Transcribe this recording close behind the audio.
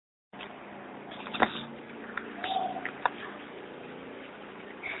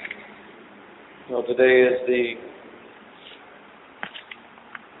Well, today is the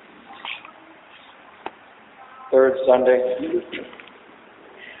third Sunday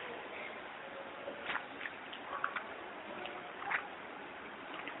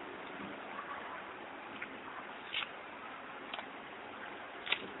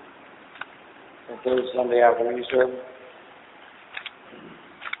after Easter.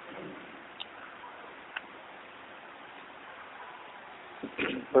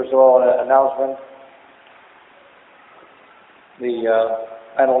 First of all, an announcement. The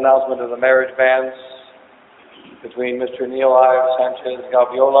final announcement of the marriage banns between Mr. Neil Ives Sanchez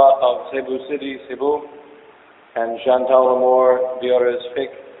Gaviola of Cebu City, Cebu, and Chantal Amor Diores Fic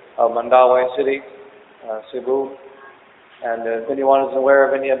of Mandaue City, Cebu. And if anyone is aware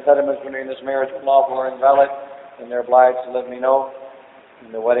of any impediments between this marriage lawful or invalid, then they're obliged to let me know.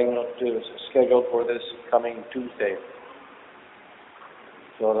 And the wedding is scheduled for this coming Tuesday.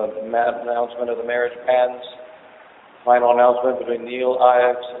 So the announcement of the marriage banns, final announcement between Neil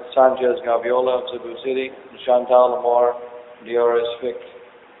Ives Sanchez Gaviola of Cebu City and Chantal Amor Diores Fic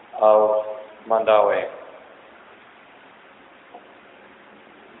of Mandaue.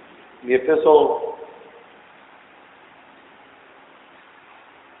 The epistle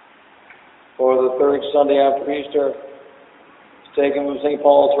for the third Sunday after Easter is taken from St.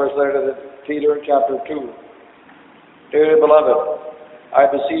 Paul's first letter to Peter, chapter 2. Dearly beloved, I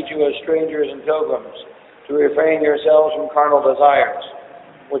beseech you as strangers and pilgrims to refrain yourselves from carnal desires,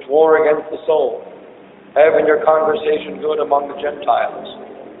 which war against the soul. Have in your conversation good among the Gentiles,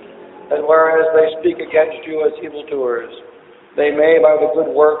 that whereas they speak against you as evildoers, they may, by the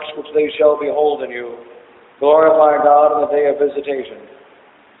good works which they shall behold in you, glorify God in the day of visitation.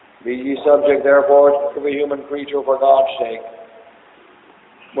 Be ye subject, therefore, to every human creature for God's sake,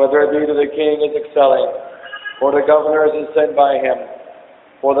 whether it be to the king as excelling, or to governors as sent by him,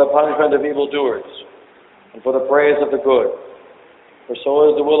 for the punishment of evildoers, and for the praise of the good. For so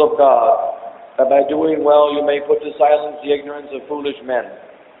is the will of God, that by doing well you may put to silence the ignorance of foolish men,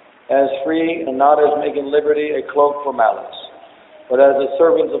 as free and not as making liberty a cloak for malice, but as the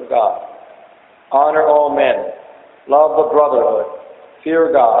servants of God. Honor all men, love the brotherhood,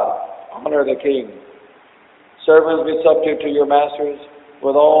 fear God, honor the king. Servants, be subject to your masters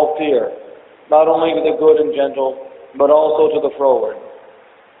with all fear, not only to the good and gentle, but also to the froward.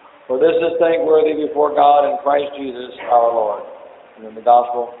 For this is thankworthy before God and Christ Jesus our Lord. And then the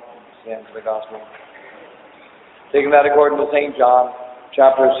Gospel, stand for the Gospel. Taking that according to St. John,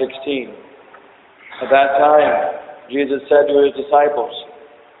 chapter 16. At that time, Jesus said to his disciples,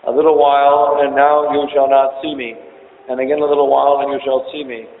 A little while, and now you shall not see me, and again a little while, and you shall see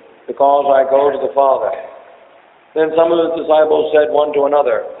me, because I go to the Father. Then some of his disciples said one to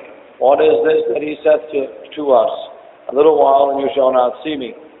another, What is this that he saith to us? A little while, and you shall not see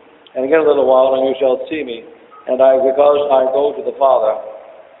me, and again a little while, and you shall see me, because I go to the Father.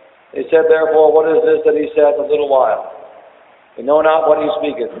 They said, therefore, what is this that he saith, a little while? We know not what he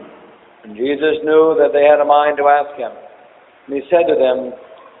speaketh. And Jesus knew that they had a mind to ask him. And he said to them,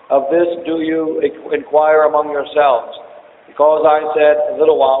 Of this do you inquire among yourselves, because I said, a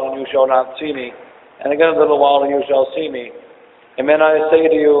little while, and you shall not see me, and again a little while, and you shall see me. Amen, I say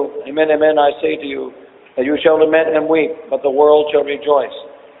to you, amen, amen, I say to you, that you shall lament and weep, but the world shall rejoice.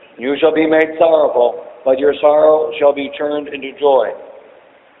 You shall be made sorrowful, but your sorrow shall be turned into joy.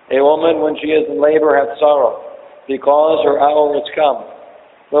 A woman, when she is in labor, hath sorrow, because her hour is come.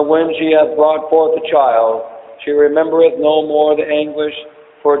 But when she hath brought forth a child, she remembereth no more the anguish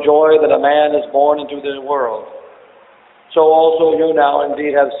for joy that a man is born into the world. So also you now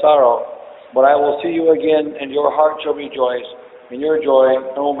indeed have sorrow, but I will see you again, and your heart shall rejoice, and your joy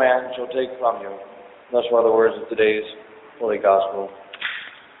no man shall take from you. Thus are the words of today's Holy Gospel.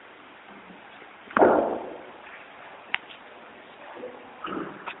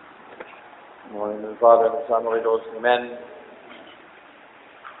 Good morning to the Father, and the Son, and the Holy Ghost. Amen.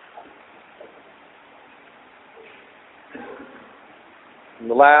 In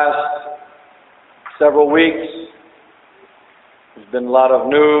the last several weeks, there's been a lot of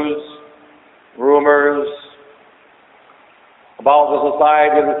news, rumors about the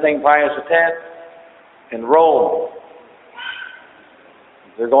Society of the St. Pius X in Rome.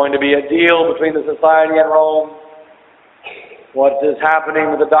 Is there going to be a deal between the Society and Rome? What is happening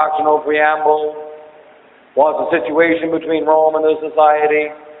with the doctrinal preamble? What's the situation between Rome and the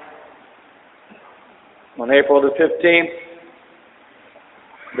Society? On April the 15th,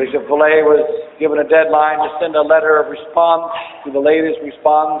 Bishop Fillet was given a deadline to send a letter of response to the latest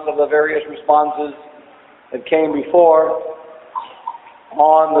response of the various responses that came before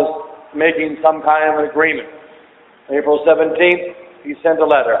on this, making some kind of agreement. April 17th, he sent a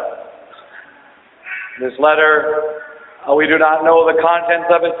letter. This letter, we do not know the contents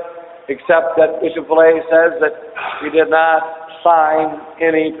of it, except that Bishop Pfeiffer says that we did not sign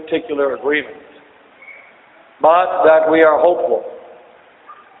any particular agreement, but that we are hopeful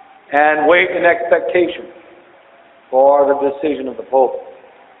and wait in expectation for the decision of the Pope.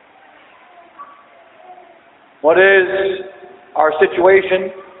 What is our situation?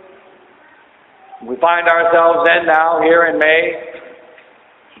 We find ourselves in now here in May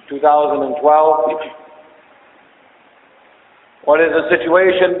 2012. What is the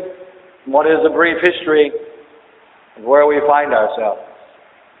situation? What is the brief history of where we find ourselves?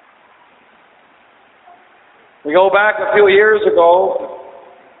 We go back a few years ago,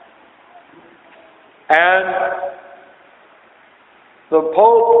 and the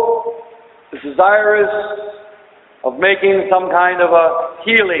Pope is desirous of making some kind of a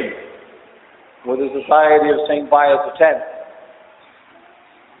healing with the Society of St. Pius X.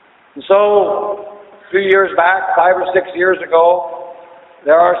 And so, a few years back, 5 or 6 years ago,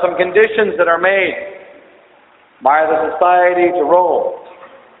 there are some conditions that are made by the Society to Rome.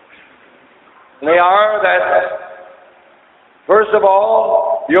 And they are that, first of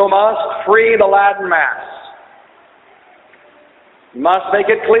all, you must free the Latin Mass. You must make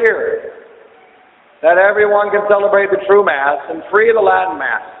it clear that everyone can celebrate the true Mass and free the Latin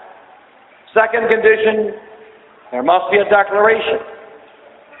Mass. Second condition, there must be a declaration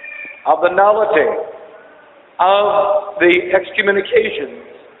of the nullity of the excommunications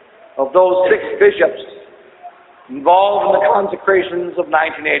of those 6 bishops involved in the consecrations of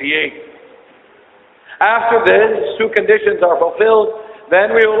 1988. After these 2 conditions are fulfilled,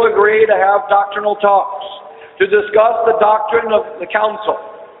 then we will agree to have doctrinal talks to discuss the doctrine of the Council,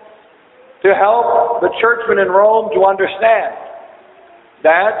 to help the churchmen in Rome to understand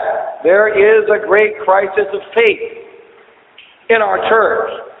that there is a great crisis of faith in our church,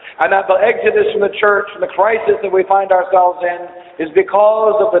 and that the exodus from the church and the crisis that we find ourselves in is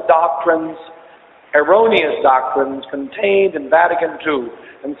because of the doctrines, erroneous doctrines, contained in Vatican II.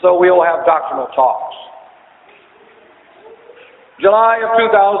 And so we will have doctrinal talks. July of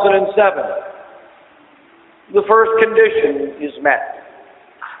 2007, the first condition is met,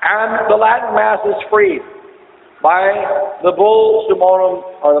 and the Latin Mass is freed by the bull summorum,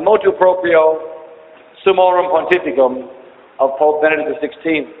 or the motu proprio summorum pontificum of Pope Benedict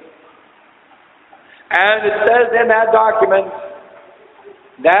XVI. And it says in that document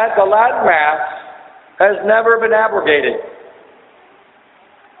that the Latin Mass has never been abrogated.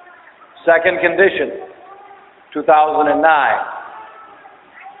 Second condition, 2009.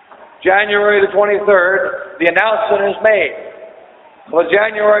 January the 23rd, the announcement is made of a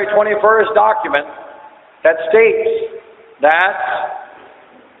January 21st document that states that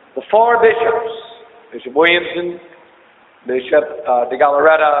the 4 bishops, Bishop Williamson, Bishop de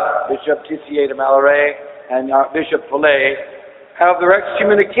Galarreta, Bishop Tissier de Malaret, and Bishop Follet, have their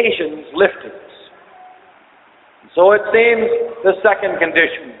excommunications lifted. So it seems the second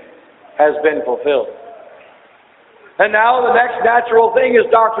condition has been fulfilled. And now the next natural thing is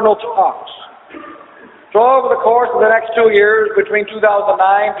doctrinal talks. So over the course of the next 2 years, between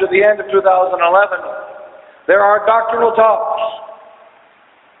 2009 to the end of 2011, there are doctrinal talks.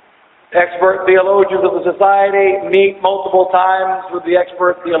 Expert theologians of the Society meet multiple times with the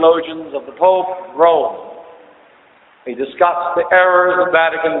expert theologians of the Pope in Rome. They discuss the errors of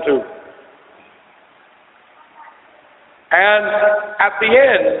Vatican II. And at the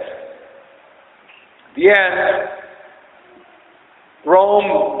end,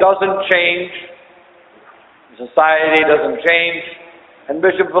 Rome doesn't change, the Society doesn't change, and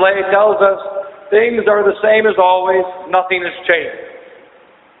Bishop Follet tells us things are the same as always, nothing has changed.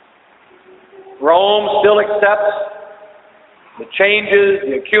 Rome still accepts the changes,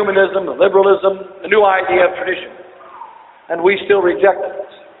 the ecumenism, the liberalism, the new idea of tradition, and we still reject it.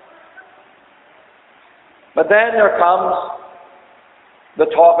 But then there comes the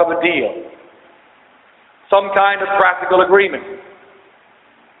talk of a deal, some kind of practical agreement.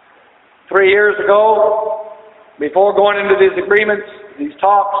 3 years ago, before going into these agreements, these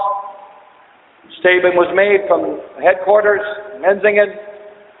talks, a statement was made from headquarters in Enzingen: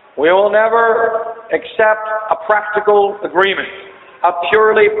 we will never accept a practical agreement, a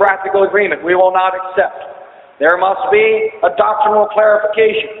purely practical agreement. We will not accept. There must be a doctrinal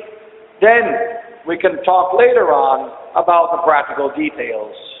clarification. Then we can talk later on about the practical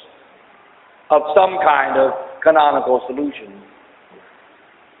details of some kind of canonical solution.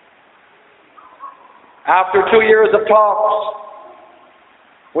 After 2 years of talks,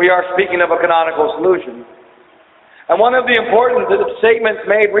 we are speaking of a canonical solution. And one of the important statements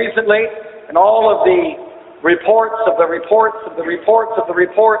made recently in all of the reports of the reports of the reports of the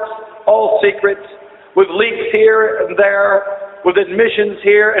reports, all secret, with leaks here and there, with admissions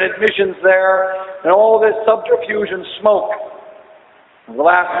here and admissions there, and all this subterfuge and smoke of the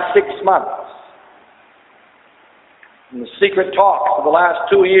last 6 months, and the secret talks of the last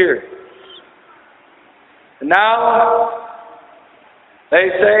 2 years. And now, they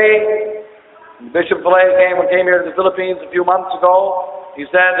say, Bishop Filet came here to the Philippines a few months ago. He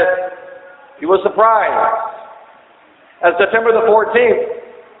said that he was surprised at September the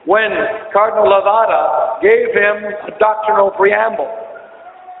 14th when Cardinal Lavada gave him a doctrinal preamble.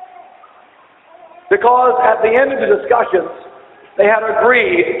 Because at the end of the discussions, they had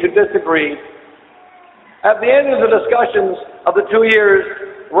agreed to disagree. At the end of the discussions of the 2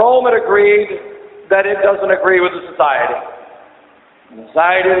 years, Rome had agreed that it doesn't agree with the society. The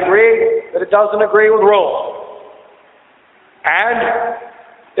society agreed that it doesn't agree with Rome. And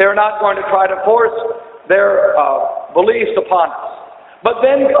they're not going to try to force their beliefs upon us. But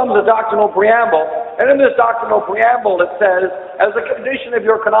then comes the doctrinal preamble, and in this doctrinal preamble it says, as a condition of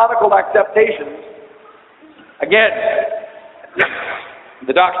your canonical acceptations, again,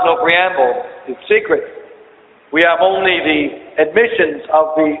 the doctrinal preamble is secret. We have only the admissions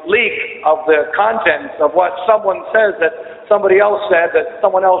of the leak of the contents of what someone says that somebody else said that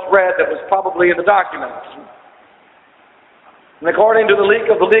someone else read that was probably in the documents. And according to the leak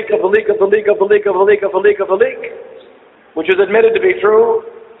of the leak of the leak of the leak of the leak of the leak of the leak of the leak, which is admitted to be true,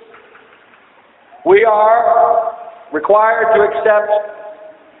 we are required to accept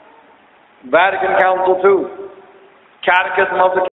Vatican Council II, Catechism of the